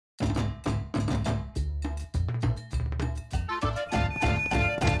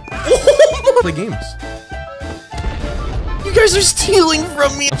play games. You guys are stealing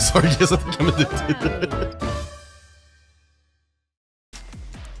from me! I'm sorry guys, I think I'm addicted.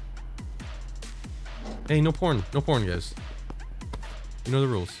 Hey, no porn guys. You know the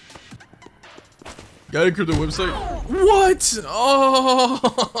rules. Gotta encrypt the website. What? Oh!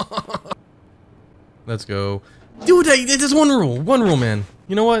 Let's go. Dude, there's one rule, man.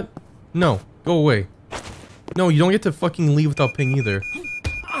 You know what? No, go away. No, you don't get to fucking leave without paying either.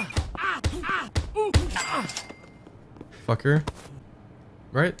 Fucker.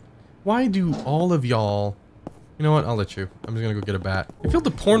 Right? Why do all of y'all... You know what? I'll let you. I'm just gonna go get a bat. I feel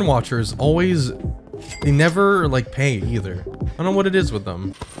the porn watchers always... They never, like, pay either. I don't know what it is with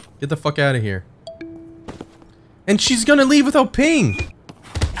them. Get the fuck out of here. And she's gonna leave without paying!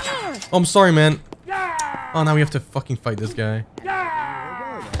 Oh, I'm sorry, man. Oh, now we have to fucking fight this guy.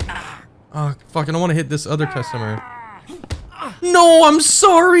 Oh, fuck, I don't want to hit this other customer. No, I'm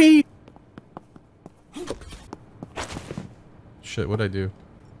sorry! Shit, what'd I do?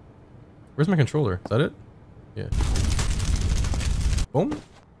 Where's my controller? Is that it? Yeah. Boom.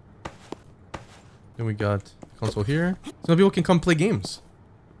 Then we got the console here. So people can come play games.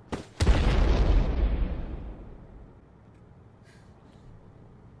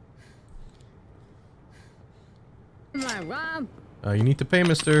 You need to pay,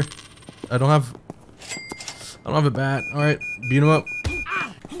 mister. I don't have a bat. Alright, beat him up.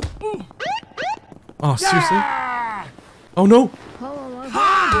 Oh, seriously? Oh no!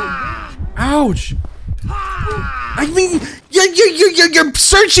 Ouch! I mean, you're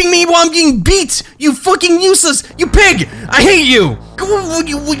searching me while I'm getting beat! You fucking useless! You pig! I hate you!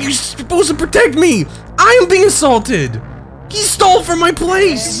 You're supposed to protect me! I am being assaulted! He stole from my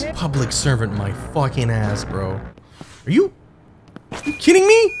place! Public servant my fucking ass, bro. Are you kidding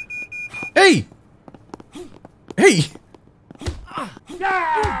me? Hey! Hey!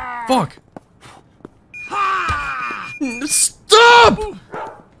 Fuck! Stop!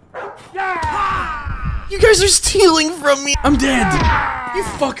 You guys are stealing from me! I'm dead! You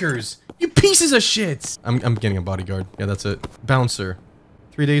fuckers! You pieces of shit! I'm getting a bodyguard. Yeah, that's it. Bouncer.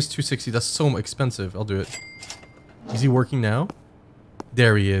 3 days, 260. That's so expensive. I'll do it. Is he working now?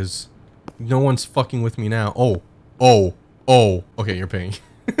 There he is. No one's fucking with me now. Oh. Oh. Oh. Okay, you're paying.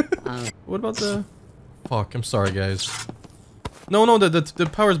 What about the... Fuck, I'm sorry, guys. No, the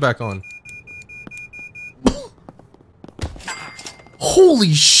power's back on.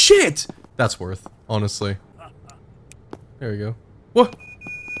 Holy shit! That's worth, honestly. There we go. What?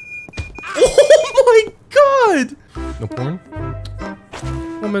 Oh my god! No porn?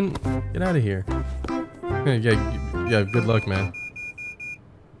 Woman, get out of here. Yeah, good luck, man.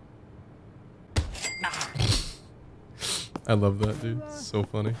 I love that, dude. It's so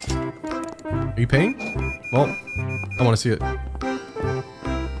funny. Are you paying? Well, I want to see it.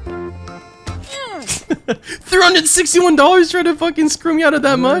 $361 trying to fucking screw me out of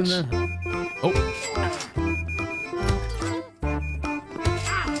that much? Oh.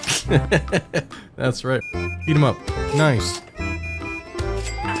 That's right. Beat him up. Nice.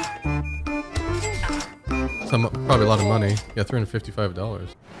 Probably a lot of money. Yeah,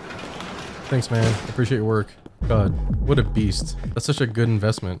 $355. Thanks, man. Appreciate your work. God, what a beast. That's such a good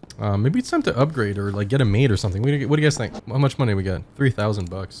investment. Maybe it's time to upgrade or like get a maid or something. What do you guys think? How much money we got? 3,000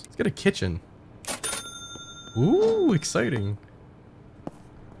 bucks. Let's get a kitchen. Ooh, exciting.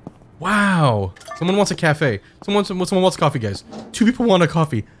 Wow. Someone wants a cafe. Someone wants coffee, guys. 2 people want a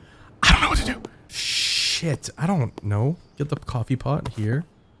coffee. I don't know what to do. Shit, I don't know. Get the coffee pot here.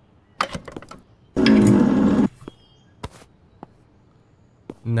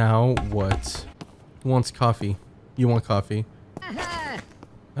 Now what? Who wants coffee? You want coffee?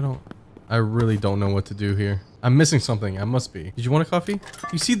 I really don't know what to do here. I'm missing something. I must be. Did you want a coffee?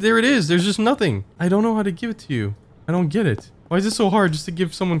 You see, there it is. There's just nothing. I don't know how to give it to you. I don't get it. Why is it so hard just to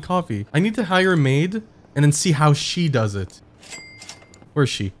give someone coffee? I need to hire a maid and then see how she does it. Where's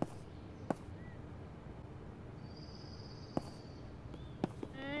she?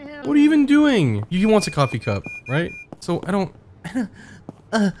 What are you even doing? You want a coffee cup, right? So I don't...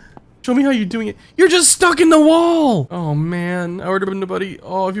 Show me how you're doing it. You're just stuck in the wall! Oh man, I ordered a buddy.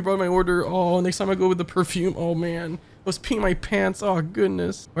 Oh, if you brought my order. Oh, next time I go with the perfume. Oh man, I was peeing my pants. Oh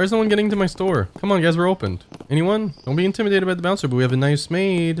goodness. Why is no one getting to my store? Come on guys, we're opened. Anyone? Don't be intimidated by the bouncer, but we have a nice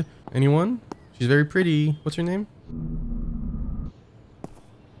maid. Anyone? She's very pretty. What's her name?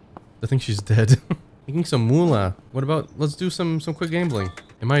 I think she's dead. Making some moolah. What about, let's do some quick gambling.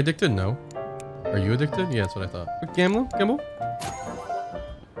 Am I addicted? No. Are you addicted? Yeah, that's what I thought. Quick gamble?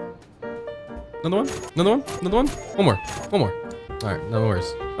 Another one? Another one? Another one? One more. One more. Alright, no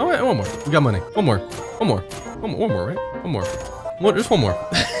worries. Oh, wait, one more. We got money. One more. One more. One more, right? One more. What? There's one more.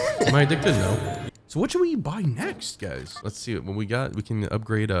 Am I addicted? No. So what should we buy next, guys? Let's see what we got. We can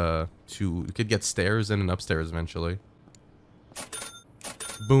upgrade to. We could get stairs and an upstairs eventually.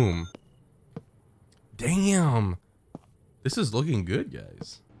 Boom. Damn. This is looking good,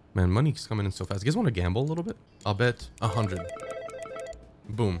 guys. Man, money's coming in so fast. You guys want to gamble a little bit? I'll bet 100.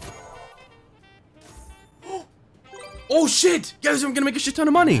 Boom. Oh shit! Guys, I'm gonna make a shit ton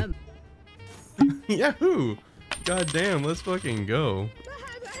of money. Yahoo! God damn, let's fucking go.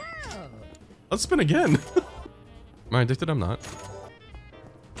 Let's spin again. Am I addicted? I'm not.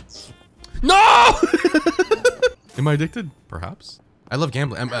 No! Am I addicted? Perhaps. I love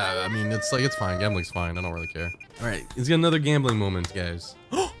gambling. I mean, it's like, it's fine. Gambling's fine. I don't really care. All right, let's get another gambling moment, guys.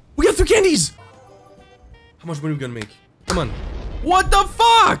 We got 3 candies! How much money are we gonna make? Come on. What the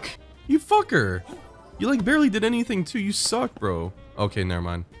fuck? You fucker. You like barely did anything too. You suck, bro. Okay, never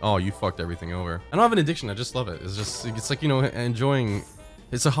mind. Oh, you fucked everything over. I don't have an addiction. I just love it. It's just, it's like, you know, enjoying.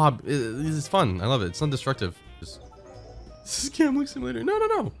 It's a hobby. It's fun. I love it. It's non-destructive. This is gambling simulator. No, no,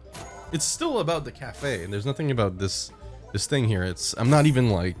 no. It's still about the cafe, and there's nothing about this thing here. It's, I'm not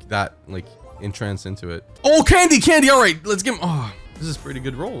even like that, like entranced into it. Oh, candy. All right, let's get. Oh, this is a pretty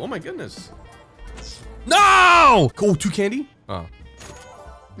good roll. Oh my goodness. No! Oh, 2 candy? Oh.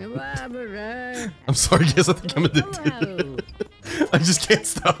 I'm sorry, guys. I think I'm addicted. I just can't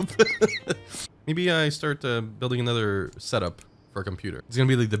stop. Maybe I start building another setup for a computer. It's gonna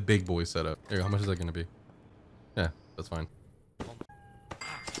be like the big boy setup. There you go. How much is that gonna be? Yeah, that's fine.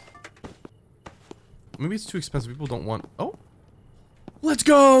 Maybe it's too expensive. People don't want. Oh, let's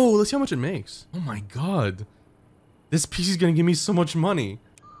go. Let's see how much it makes. Oh my god, this PC is gonna give me so much money.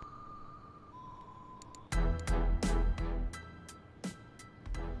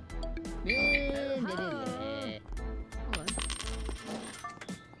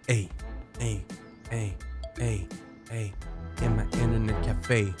 Hey, in my internet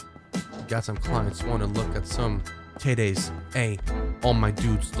cafe, got some clients wanna look at some titties. Hey, all my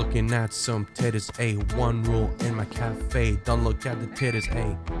dudes looking at some titties. Hey, one rule in my cafe, don't look at the titties.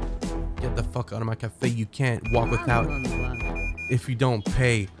 Hey, get the fuck out of my cafe. You can't walk without. If you don't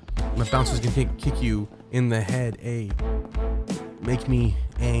pay, my bouncer's gonna kick you in the head. Hey, make me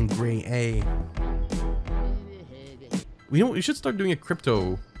angry. Hey, we should start doing a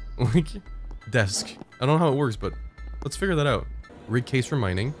crypto like desk. I don't know how it works, but let's figure that out. Rig case for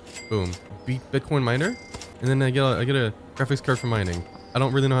mining. Boom. Beat Bitcoin miner. And then I get a graphics card for mining. I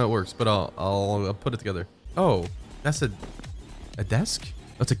don't really know how it works, but I'll put it together. Oh, that's a desk?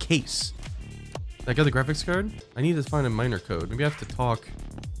 That's a case. I got the graphics card. I need to find a miner code. Maybe I have to talk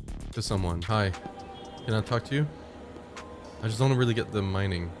to someone. Hi. Can I talk to you? I just don't really get the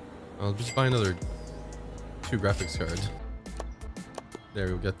mining. I'll just buy another 2 graphics cards.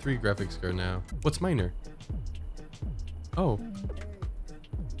 There, we got 3 graphics card now. What's miner? Oh.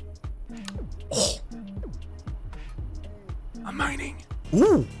 Oh! I'm mining.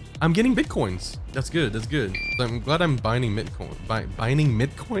 Ooh! I'm getting bitcoins. That's good, that's good. I'm glad I'm buying Bitcoin. Buying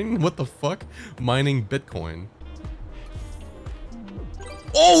Bitcoin? What the fuck? Mining Bitcoin.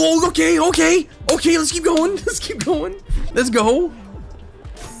 Oh, okay, let's keep going. Let's go.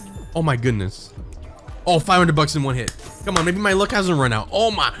 Oh my goodness. Oh, 500 bucks in one hit. Come on, maybe my luck hasn't run out.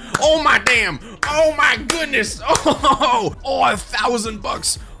 Oh my damn. Oh my goodness. Oh, 1,000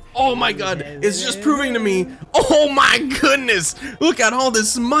 bucks. Oh my god, it's just proving to me. Oh my goodness. Look at all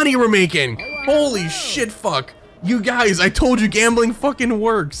this money we're making. Holy shit, fuck. You guys, I told you gambling fucking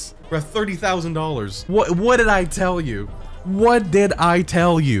works. We're at $30,000. What did I tell you? What did I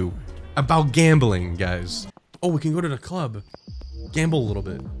tell you about gambling, guys? Oh, we can go to the club. Gamble a little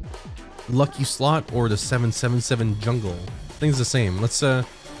bit. Lucky slot or the 777 jungle. I think it's the same. Let's pay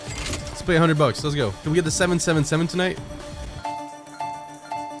 100 bucks. Let's go. Can we get the 777 tonight?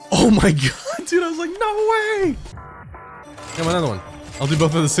 Oh my god, dude, I was like, no way. Come on, another one. I'll do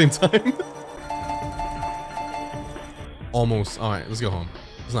both at the same time. Almost. All right, let's go home.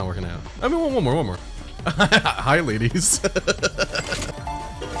 It's not working out. I mean, one more. Hi, ladies.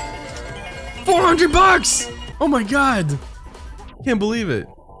 400 bucks. Oh my god. Can't believe it.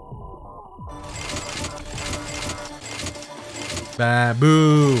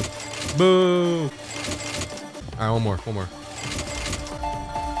 Boo. Boo. All right, one more.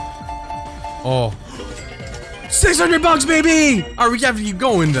 Oh. 600 bucks, baby. All right, we have to keep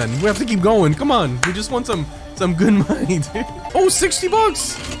going then. We have to keep going. Come on. We just want some good money, dude. Oh, 60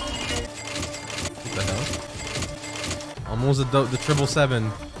 bucks. What the hell? Almost the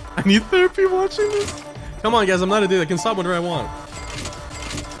 777. I need therapy watching this. Come on, guys. I'm not a dude. I can stop whenever I want.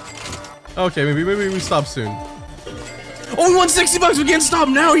 Okay, maybe we stop soon. Oh, we won 60 bucks. We can't stop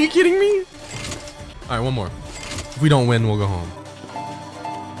now. Are you kidding me? All right, one more. If we don't win, we'll go home.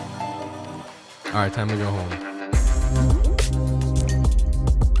 Alright, time to go home.